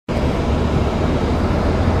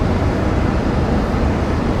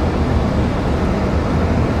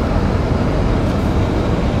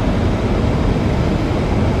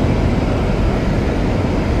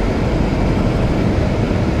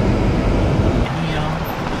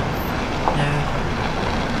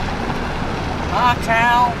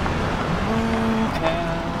cow. Moo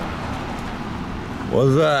cow.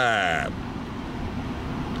 What's up?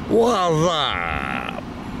 What's up?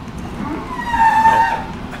 Oh,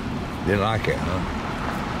 didn't like it, huh?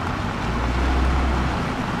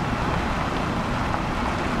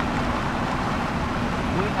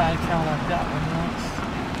 We had a cow like that one once.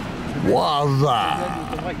 What's up?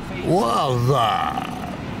 With the white face. What's up?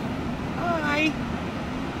 Hi.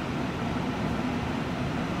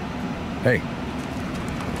 Hey.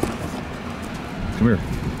 Come here.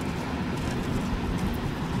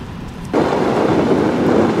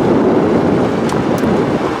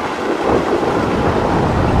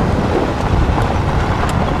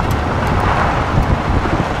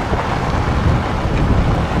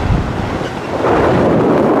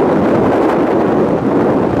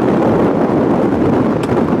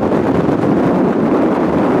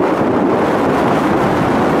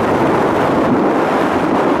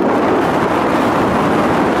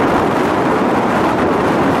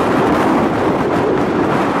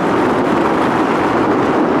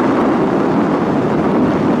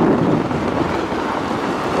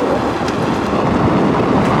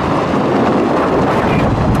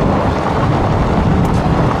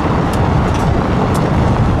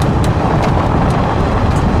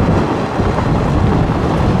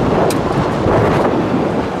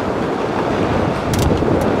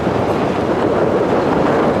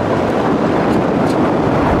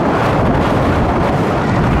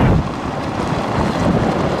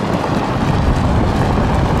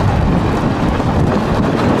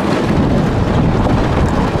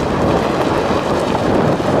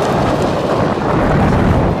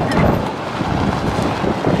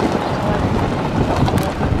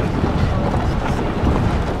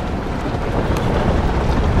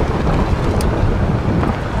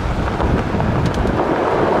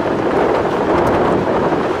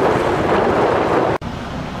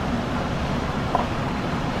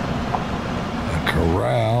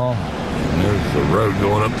 Corral, and there's the road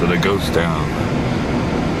going up to the ghost town.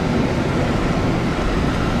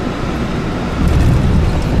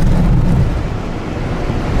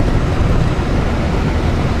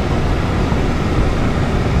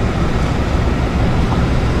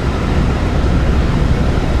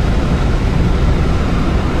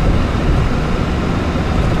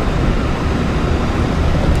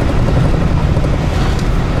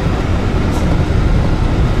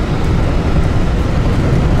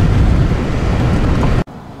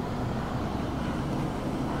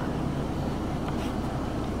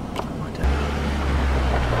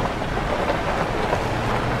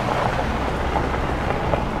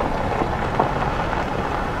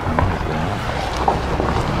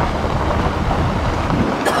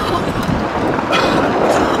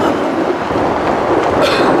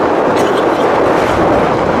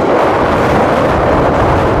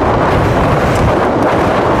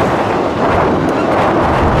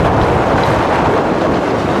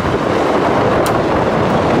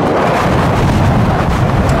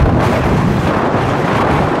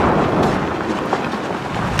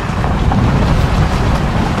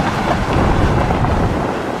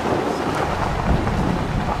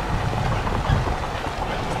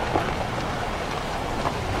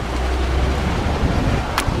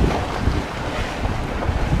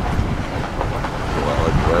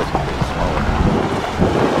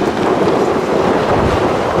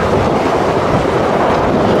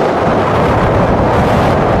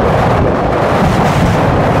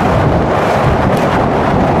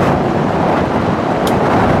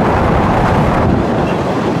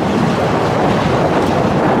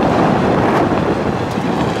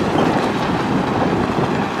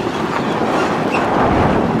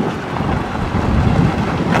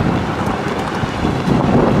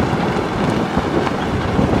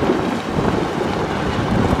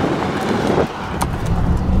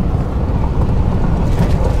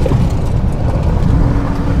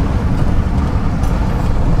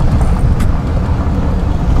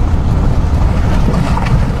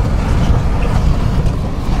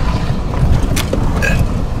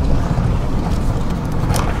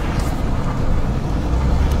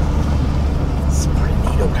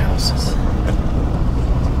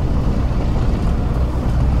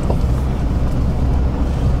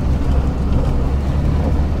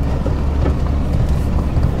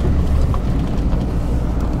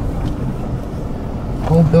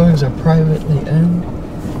 All buildings are privately owned,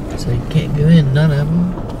 so you can't go in none of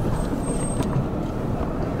them.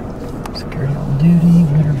 Security on duty,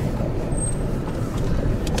 whatever.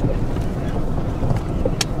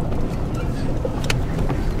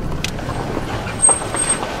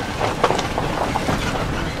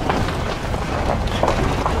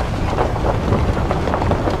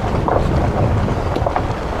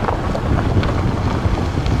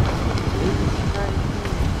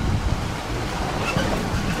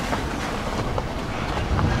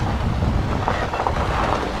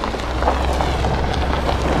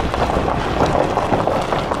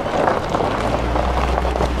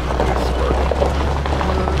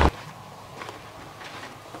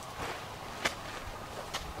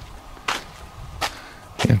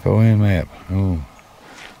 Info and map. Oh.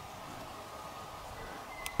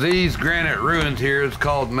 These granite ruins here is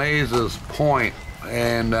called Mays's Point,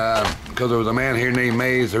 and because there was a man here named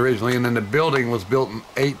Mays originally, and then the building was built in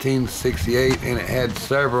 1868, and it had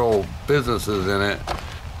several businesses in it.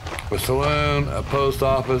 A saloon, a post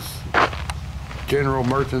office, general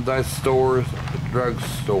merchandise stores, a drug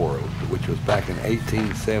store, which was back in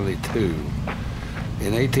 1872.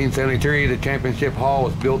 In 1873, the Championship Hall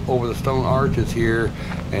was built over the stone arches here,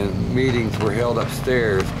 and meetings were held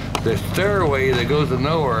upstairs. The stairway that goes to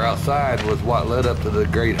nowhere outside was what led up to the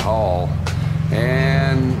Great Hall.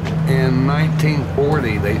 And in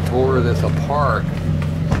 1940, they tore this apart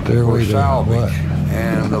for salvage.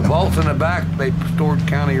 And the vaults in the back, they stored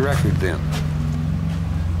county records in.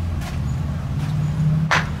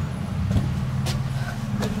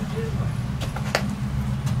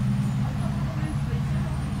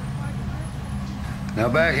 Now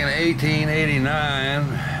back in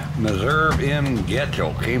 1889, Meserve M.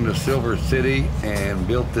 Getchell came to Silver City and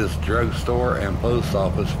built this drugstore and post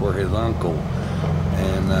office for his uncle.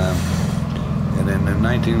 And then in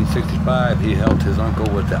 1965, he helped his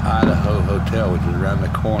uncle with the Idaho Hotel, which is around the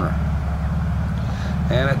corner.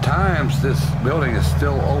 And at times, this building is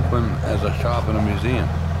still open as a shop and a museum.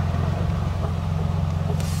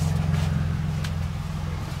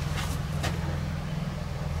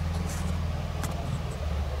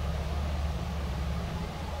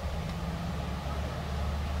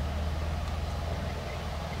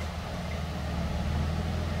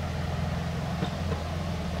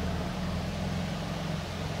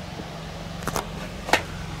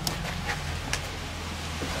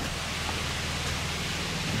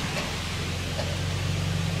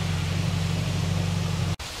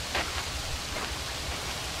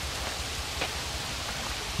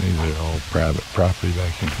 These are all private property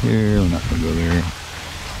back in here. We're not going to go there.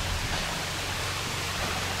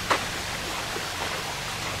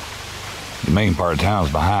 The main part of town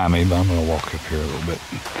is behind me, but I'm going to walk up here a little bit.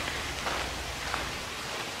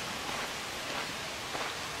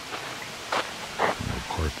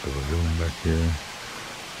 Parts of the building back here.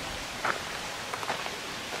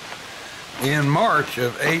 In March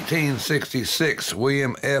of 1866,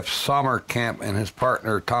 William F. Sommerkamp and his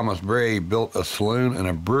partner Thomas Bray built a saloon and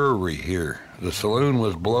a brewery here. The saloon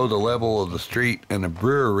was below the level of the street, and the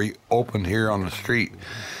brewery opened here on the street.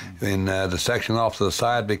 And the section off to the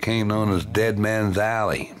side became known as Dead Man's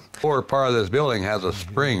Alley. The lower part of this building has a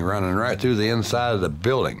spring running right through the inside of the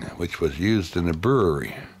building, which was used in the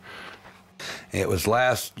brewery. It was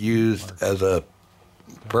last used as a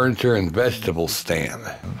furniture and vegetable stand.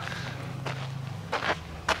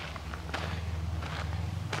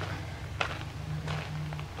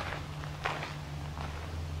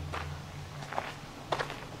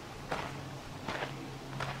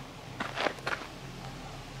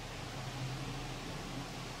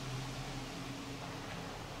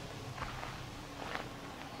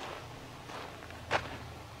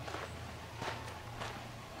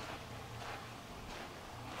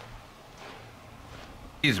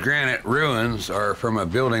 These granite ruins are from a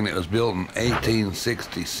building that was built in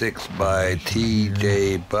 1866 by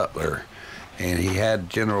T.J. Butler, and he had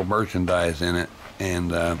general merchandise in it,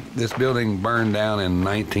 and this building burned down in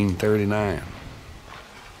 1939.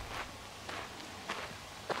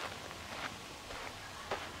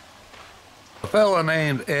 A fellow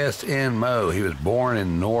named S.N. Moe, he was born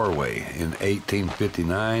in Norway in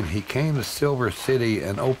 1859. He came to Silver City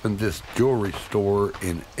and opened this jewelry store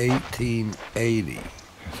in 1880.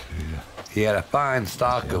 He had a fine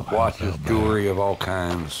stock of watches, jewelry of all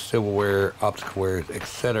kinds, silverware, optical wares,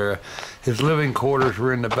 etc. His living quarters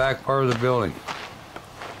were in the back part of the building.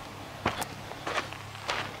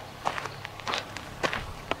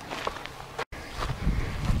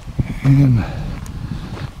 And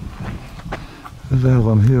this is out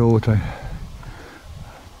on hill, which I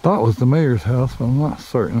thought was the mayor's house, but I'm not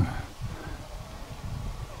certain.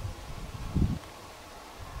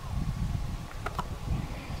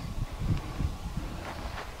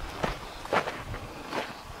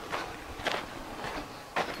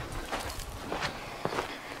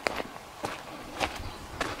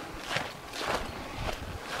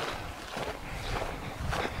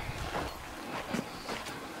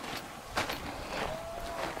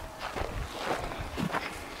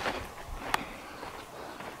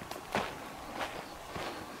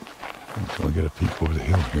 So I'll get a peek over the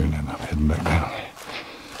hill here and then I'm heading back down.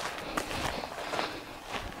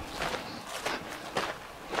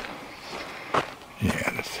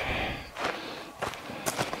 Yeah, that's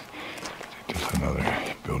just another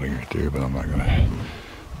building right there, but I'm not gonna.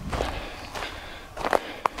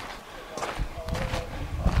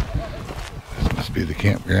 This must Must be the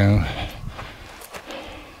campground.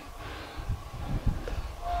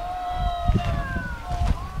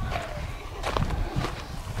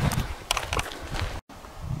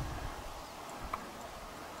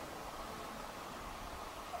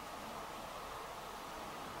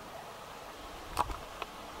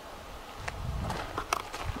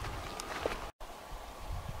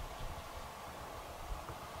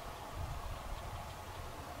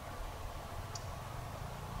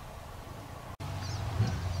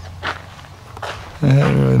 I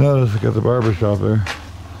hadn't really noticed. I got the barber shop there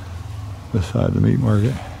beside the meat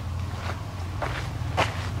market.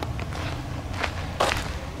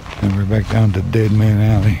 And we're back down to Dead Man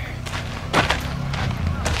Alley.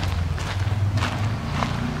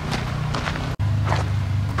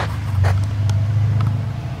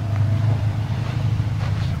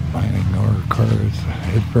 Mining ore cars,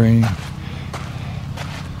 head frame.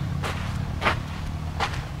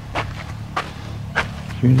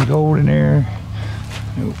 Shooting the gold in there.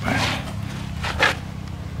 Nope.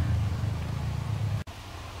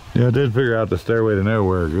 Yeah, I did figure out the stairway to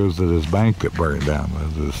nowhere goes to this bank that burned down.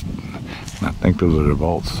 I think those are the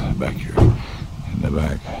vaults back here in the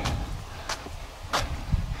back.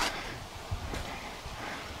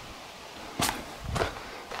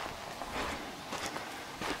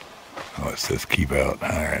 Oh, it says keep out. All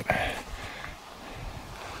right.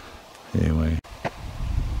 Anyway.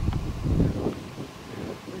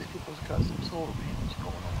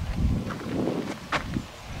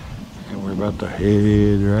 And we're about to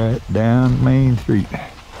head right down Main Street.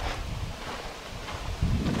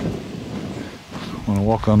 Want to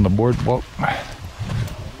walk on the boardwalk.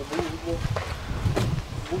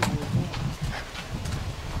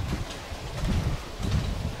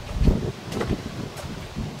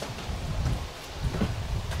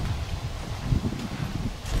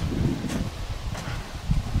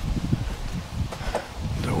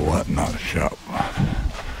 The Whatnot Shop.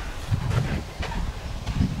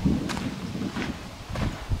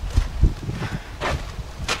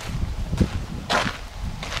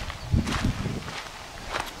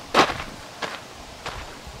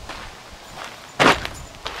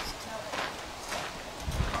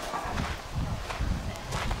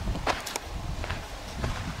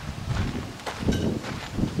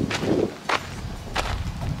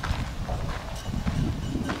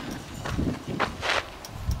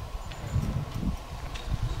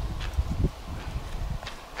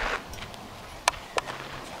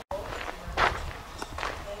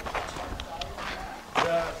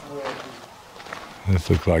 This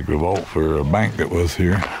looks like the vault for a bank that was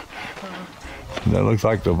here. That looks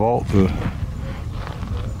like the vault to... I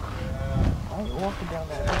ain't walking down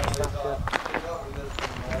that path.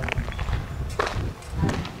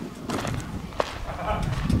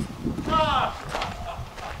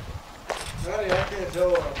 Honey, I can't tell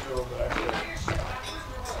what I'm doing back there.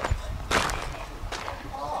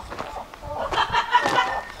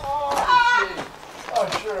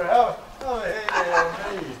 Oh, sure. How the heck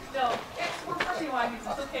on me? No, we're from Hawaii.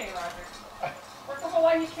 It's okay, Roger. We're from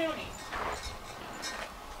Hawaii County.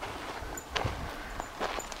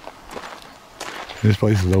 This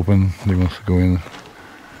place is open. He wants to go in.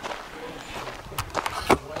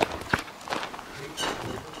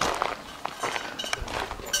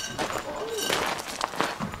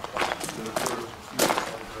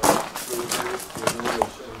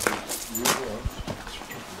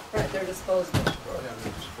 Right, they're disposable.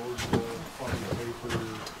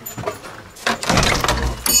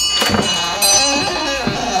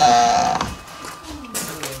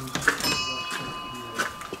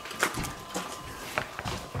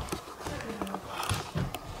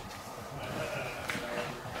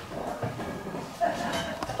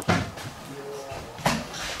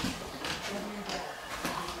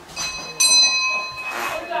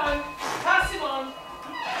 We're done. Pass him on.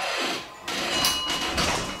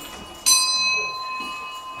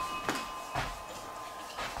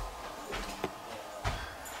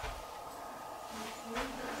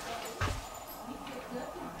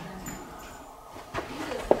 He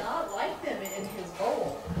does not like them in his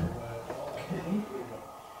bowl.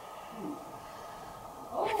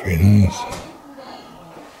 Very nice.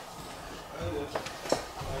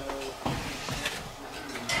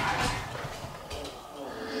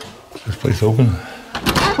 Is this place open?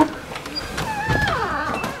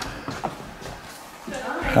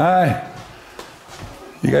 Hi.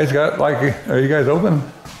 You guys got are you guys open?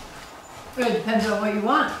 It depends on what you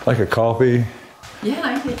want. Like a coffee? Yeah,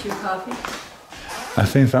 I can get you coffee. I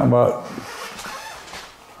seen something about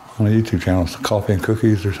on a YouTube channel, it's coffee and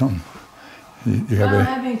cookies or something. You I have don't a,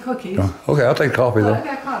 have any cookies. okay, I'll take coffee Oh, though. I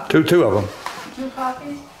got coffee. Two of them. 2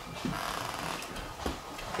 coffees?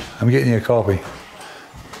 I'm getting you a coffee.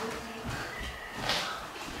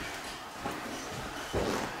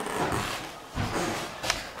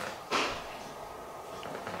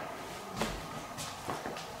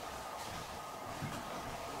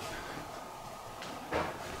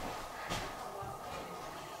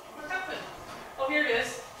 What happened? Oh, here it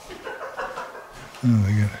is. Oh,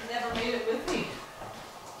 they got it. Never made it with me.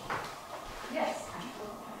 Yes.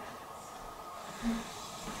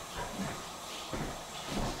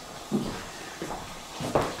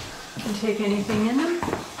 You take anything in them?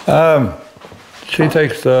 She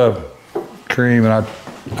takes cream and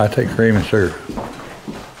I take cream and sugar.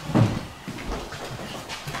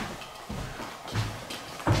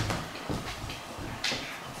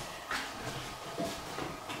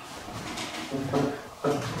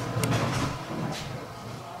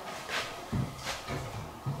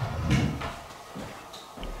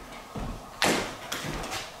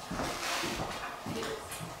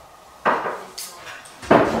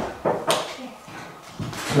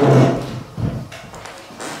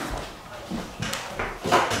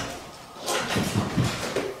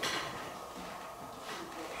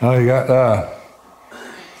 Oh, you got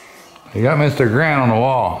Mr. Grant on the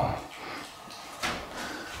wall.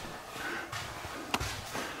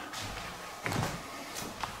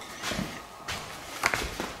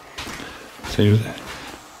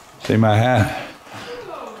 See my hat?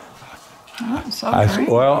 Oh, sorry.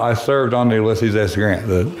 I served on the Ulysses S. Grant.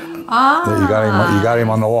 You got him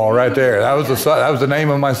on the wall right there. That was the name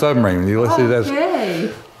of my submarine, the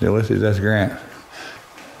Ulysses S. Grant.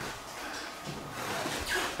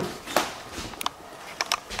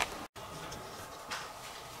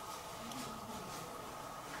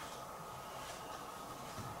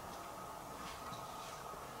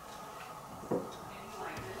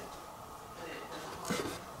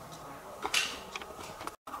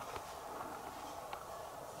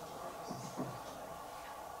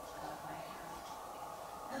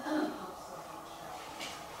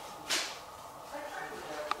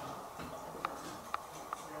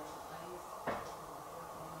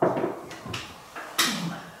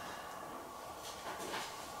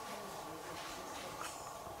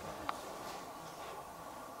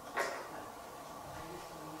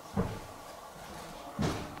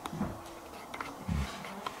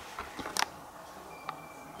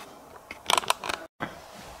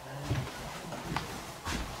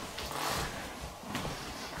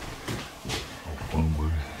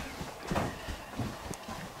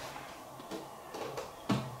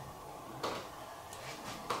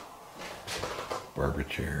 Barber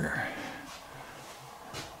chair.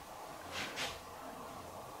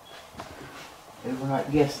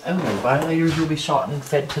 Overnight guests only. Violators will be shot and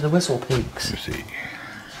fed to the whistle pigs. Let's see.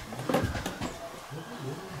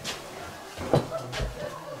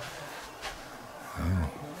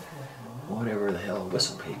 Whatever the hell a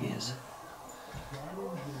whistle pig is.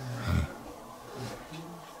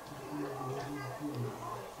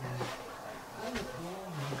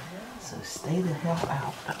 So stay the hell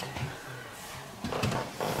out, okay?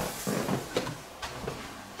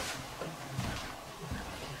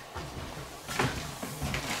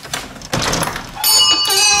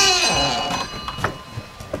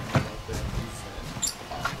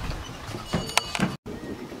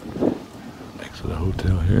 Next to the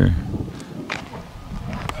hotel here.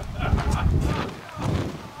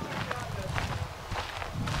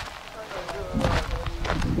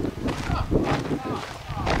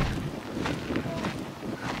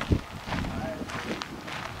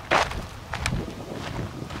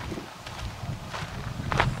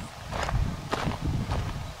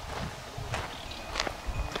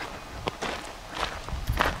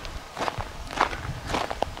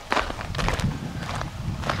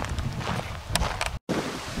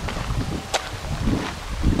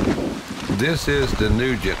 This is the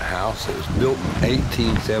Nugent House. It was built in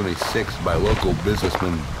 1876 by local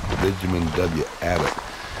businessman Benjamin W. Abbott.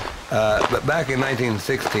 But back in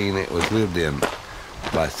 1916, it was lived in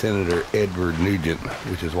by Senator Edward Nugent,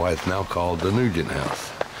 which is why it's now called the Nugent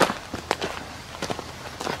House.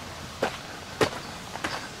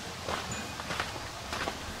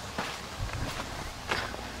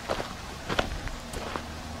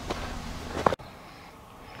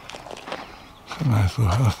 Nice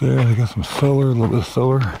little house there. They got some solar, a little bit of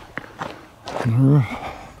solar on the roof.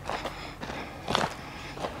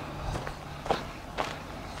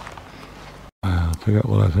 Check out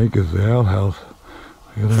what I think is the outhouse.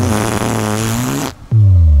 Look at that.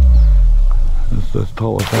 That's the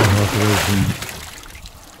tallest outhouse I've ever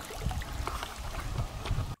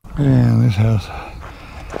seen. And this house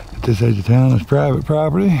at this edge of town is private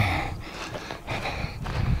property.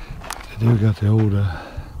 They do got the old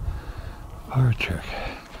Fire truck.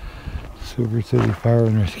 Silver City Fire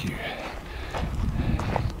and Rescue.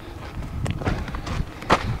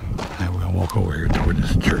 And we'll walk over here toward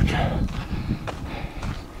this church.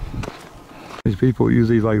 These people use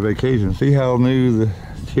these like vacations. See how new the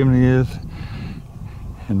chimney is?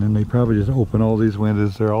 And then they probably just open all these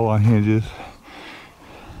windows. They're all on hinges.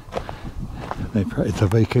 It's a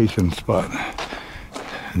vacation spot.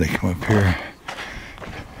 And they come up here.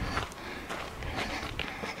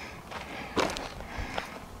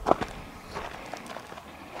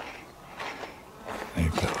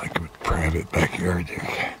 They've got like a private backyard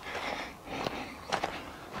there.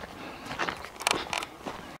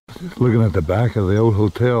 Just looking at the back of the old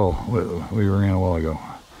hotel we were in a while ago.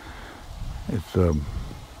 It's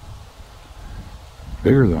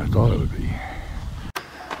bigger than I thought it would be.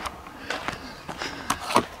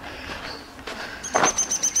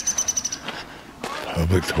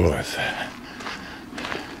 Public toilets.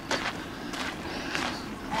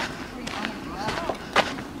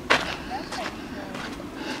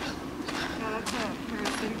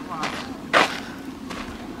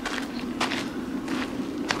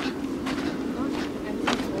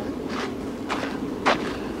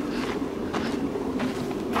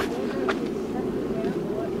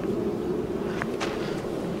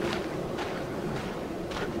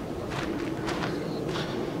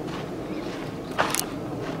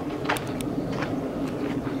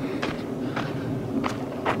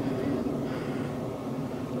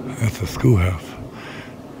 That's a schoolhouse.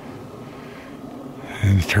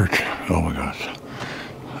 And the church. Oh my gosh.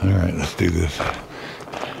 Alright, let's do this.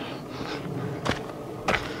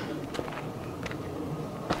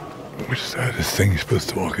 Which side of this thing is supposed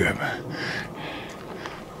to walk up?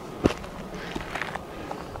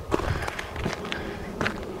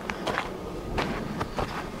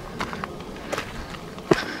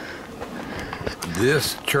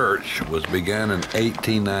 This church was begun in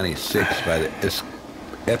 1896 by the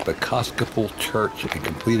Episcopal Church and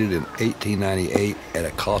completed in 1898 at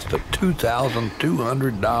a cost of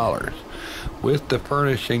 $2,200. With the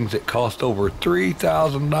furnishings, it cost over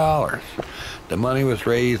 $3,000. The money was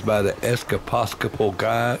raised by the Episcopal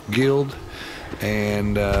Guild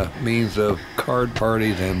and means of card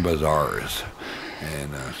parties and bazaars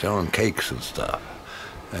and selling cakes and stuff.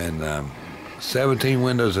 And 17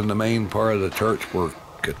 windows in the main part of the church were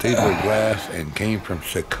cathedral glass and came from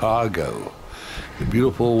Chicago. The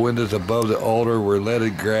beautiful windows above the altar were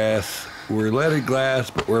leaded glass,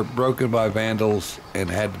 but were broken by vandals and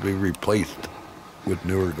had to be replaced with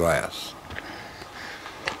newer glass.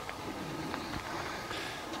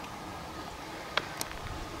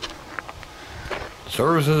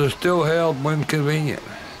 Services are still held when convenient.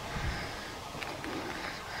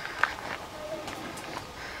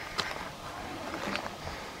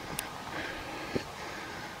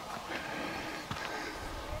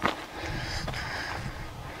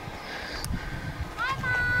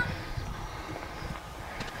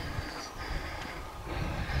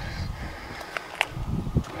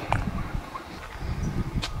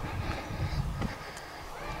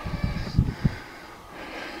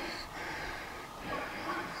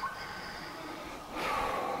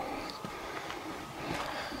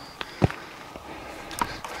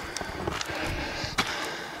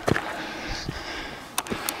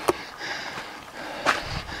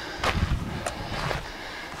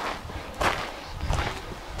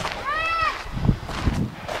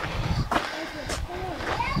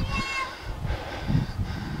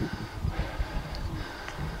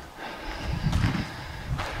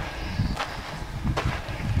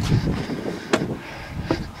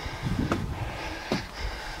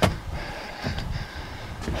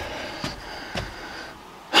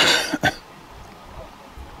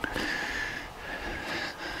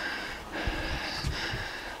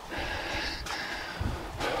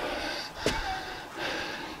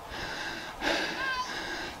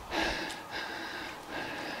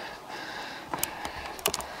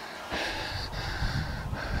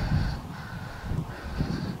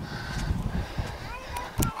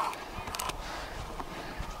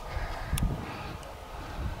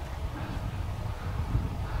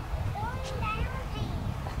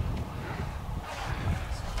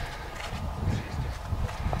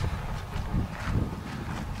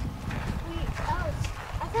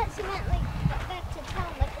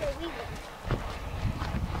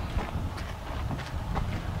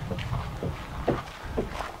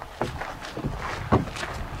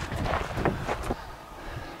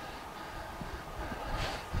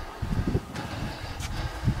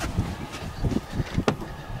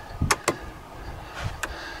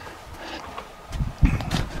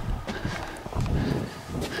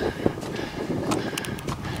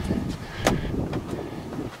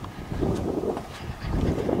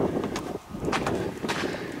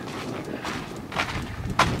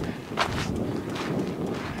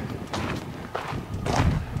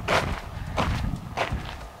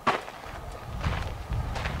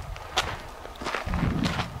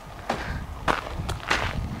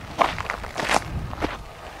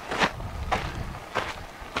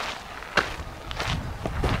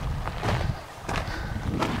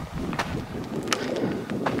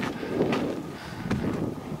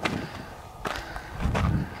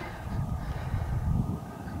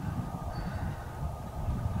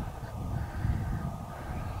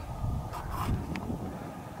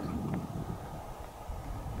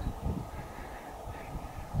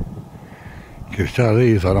 get a shot of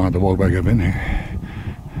these so I don't have to walk back up in there.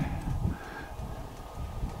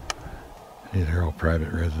 These are all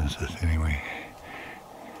private residences anyway.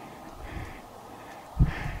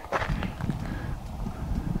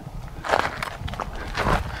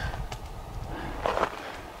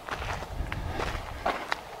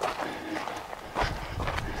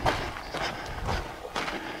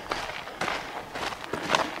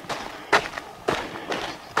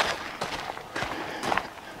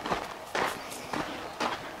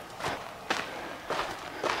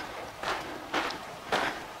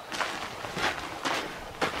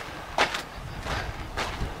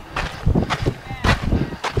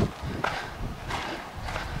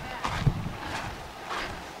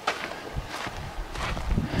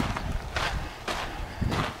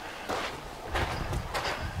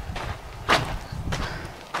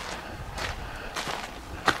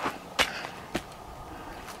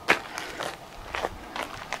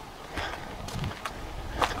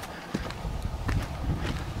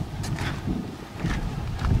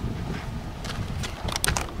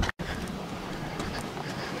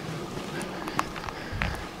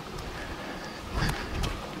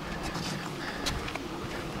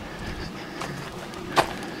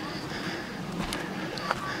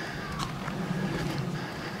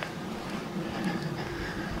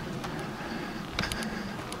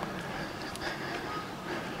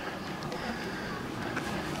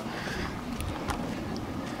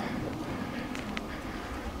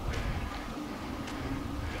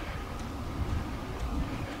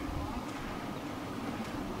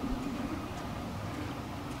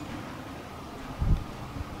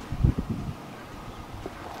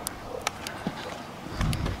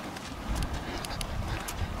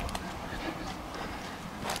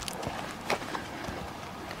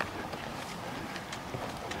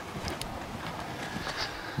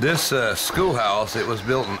 This schoolhouse, it was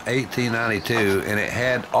built in 1892, and it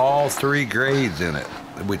had all 3 grades in it,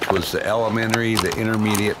 which was the elementary, the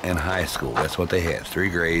intermediate, and high school. That's what they had, 3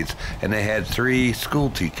 grades. And they had 3 school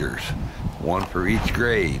teachers, 1 for each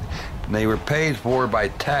grade. And they were paid for by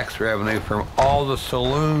tax revenue from all the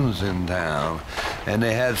saloons in town. And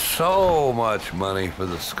they had so much money for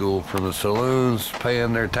the school from the saloons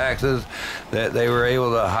paying their taxes that they were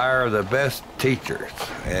able to hire the best teachers.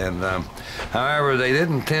 And however, they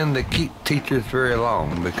didn't tend to keep teachers very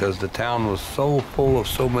long because the town was so full of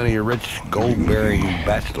so many rich gold-bearing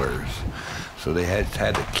bachelors. So they had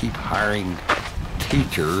to keep hiring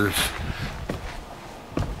teachers.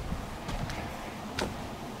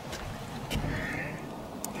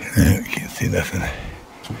 Can't see nothing.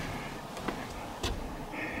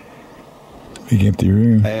 Big empty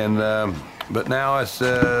room. And but now it's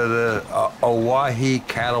the Owyhee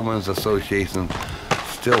Cattlemen's Association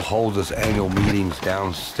still holds its annual meetings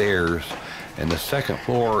downstairs, and the 2nd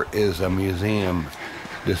floor is a museum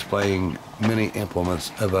displaying many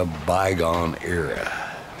implements of a bygone era.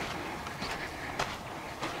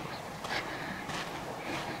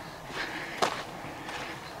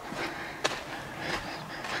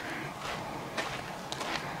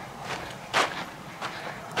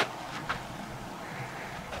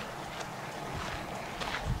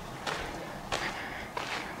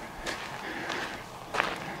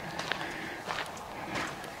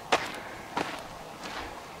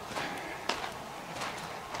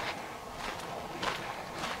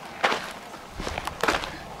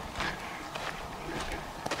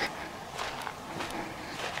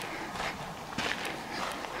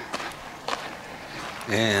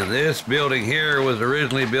 And this building here was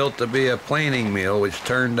originally built to be a planing mill, which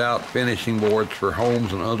turned out finishing boards for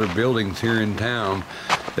homes and other buildings here in town.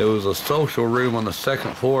 There was a social room on the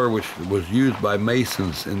 2nd floor, which was used by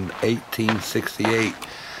Masons in 1868.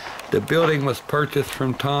 The building was purchased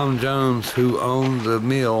from Tom Jones, who owned the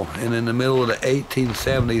mill, and in the middle of the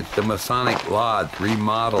 1870s, the Masonic Lodge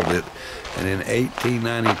remodeled it. And in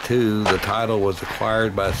 1892, the title was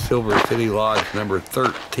acquired by Silver City Lodge number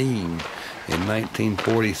 13. In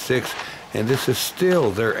 1946, and this is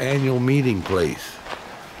still their annual meeting place.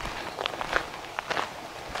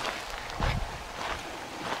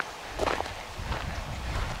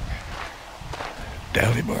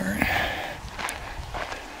 Dowdy barn.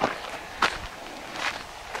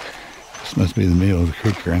 This must be the mill. The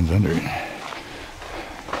creek runs under it.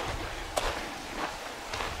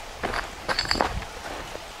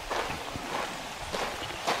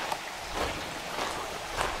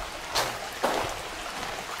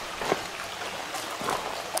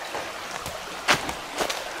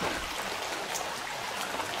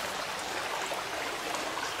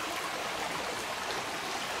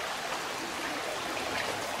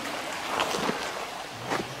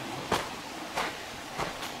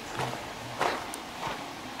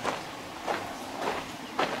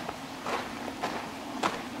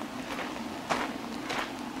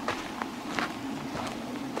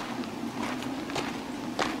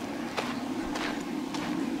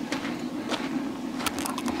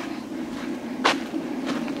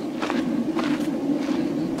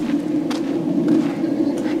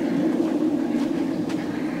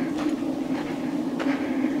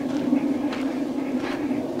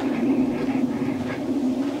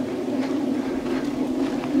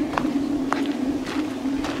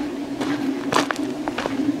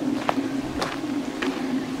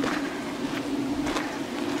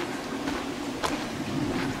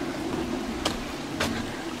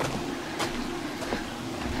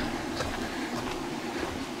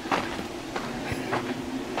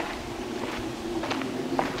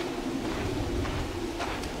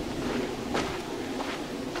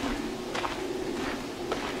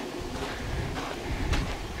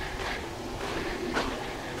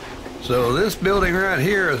 So this building right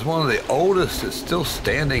here is one of the oldest that's still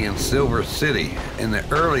standing in Silver City. In the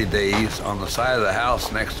early days, on the side of the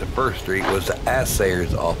house next to First Street was the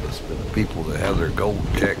assayer's office for the people that have their gold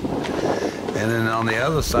checked. And then on the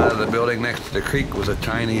other side of the building next to the creek was a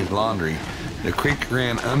Chinese laundry. The creek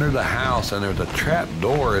ran under the house and there was a trap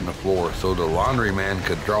door in the floor so the laundryman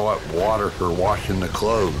could draw up water for washing the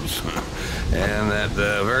clothes. And at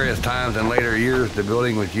various times in later years, the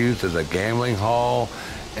building was used as a gambling hall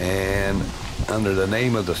and under the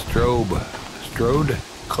name of the Strode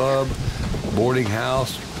Club, boarding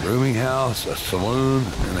house, rooming house, a saloon,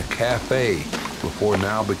 and a cafe before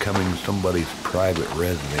now becoming somebody's private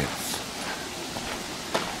residence.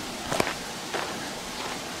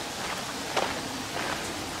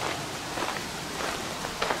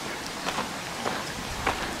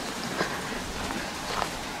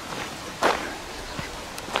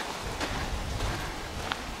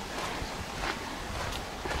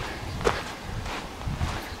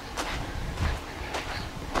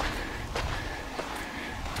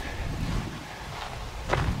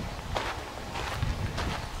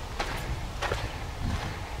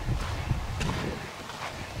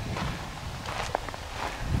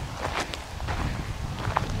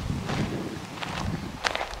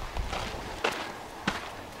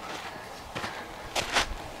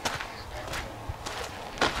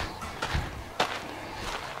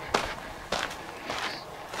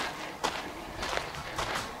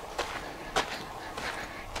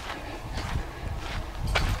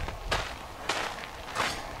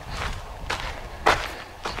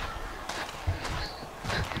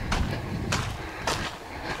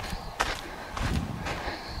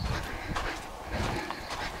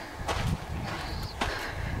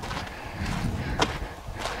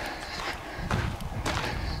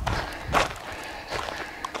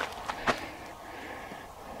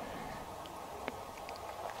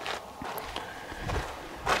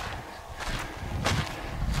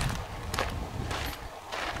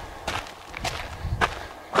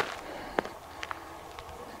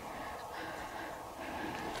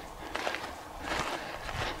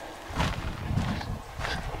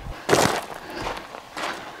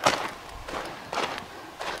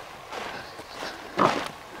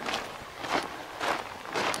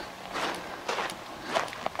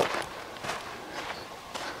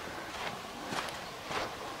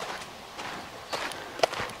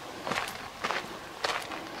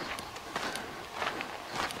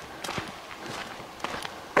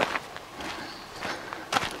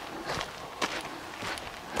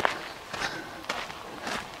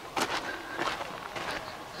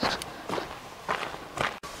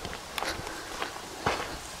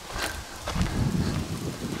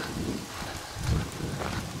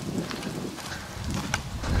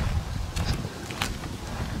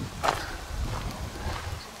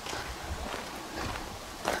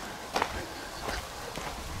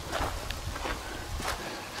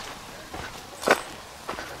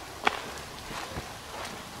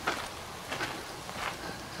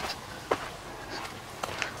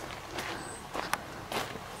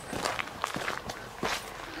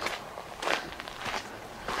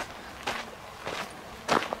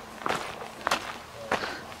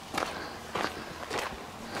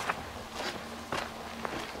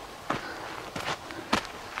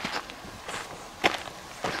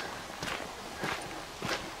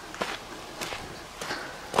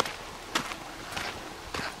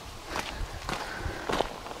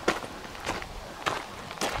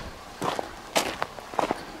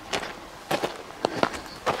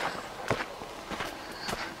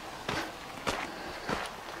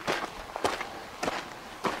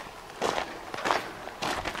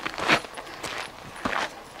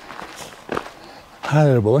 Hi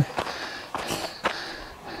there, boy.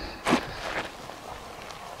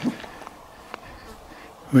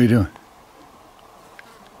 What are you doing?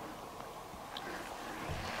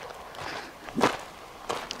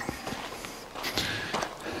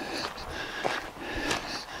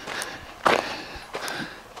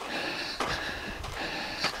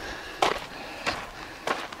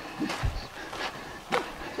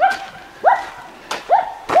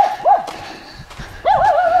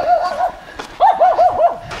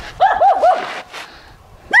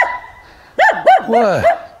 What?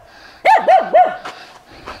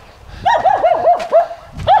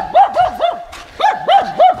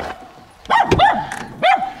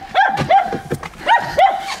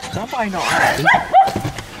 Somebody not happy.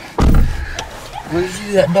 Where did you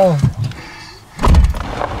do that dog?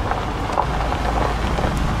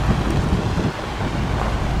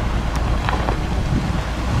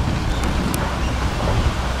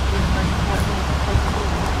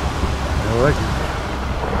 I like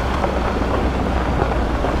it.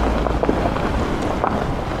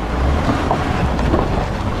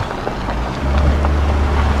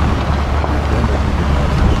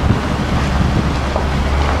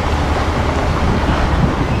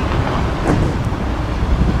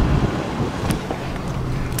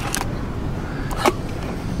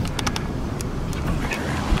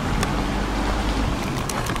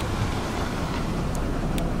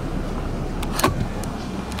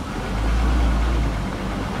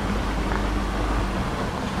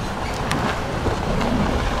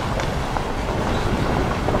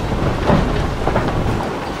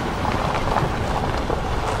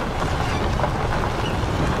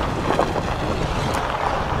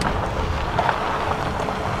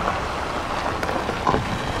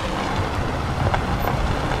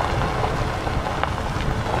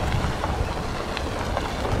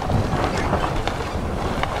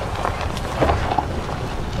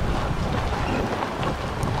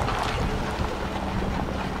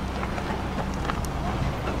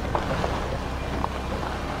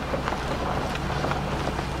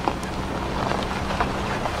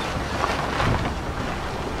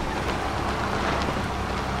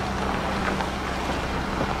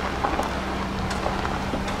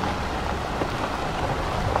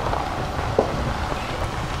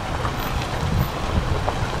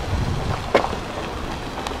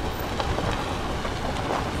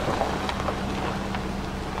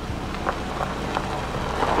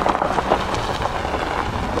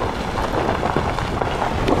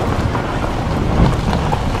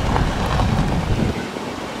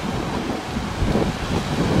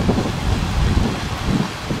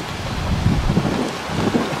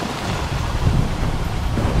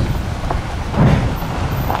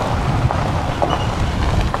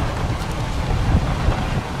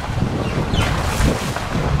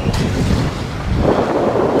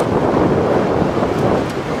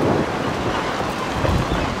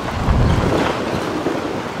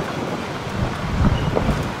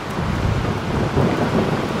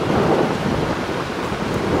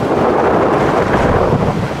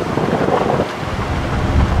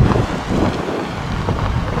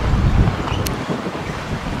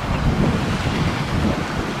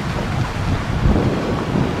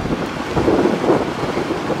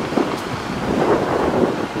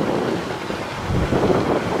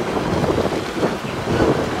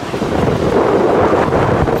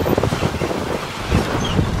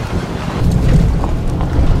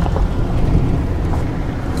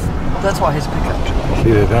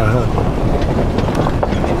 get it out of it.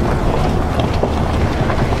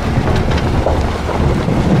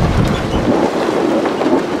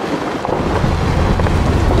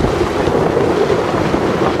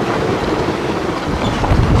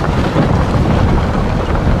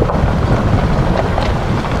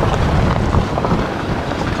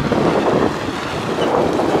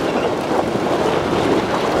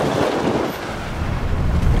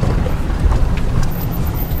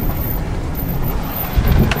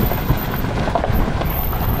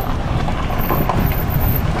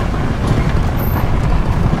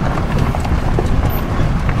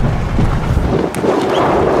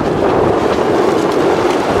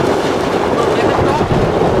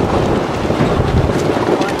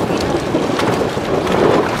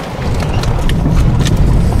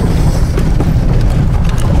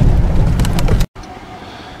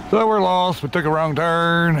 So we're lost. We took a wrong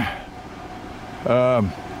turn.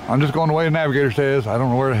 I'm just going the way the navigator says. I don't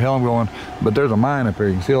know where the hell I'm going, but there's a mine up here.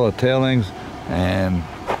 You can see all the tailings, and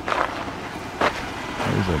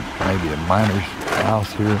there's maybe a miner's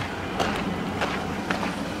house here.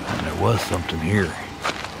 And there was something here.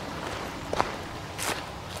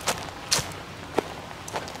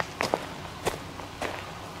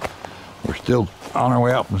 We're still on our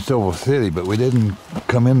way out from Silver City, but we didn't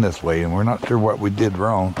come in this way, and we're not sure what we did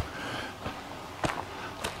wrong.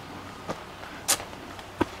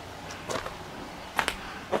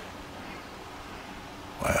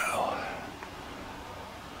 Well,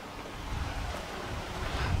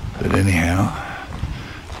 but anyhow,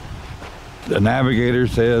 the navigator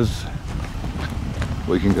says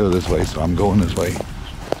we can go this way, so I'm going this way.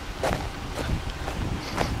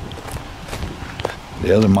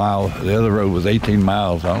 The other road was 18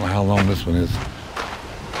 miles. I don't know how long this one is.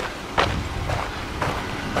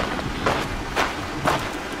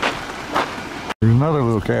 There's another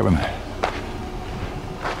little cabin.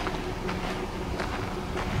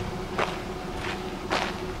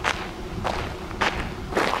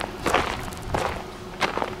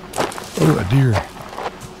 Oh, a deer.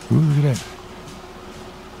 Ooh, look at that.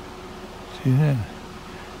 See that?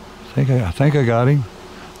 I think I got him.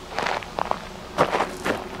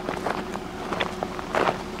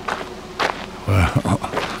 Wow.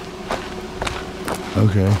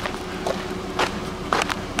 Okay.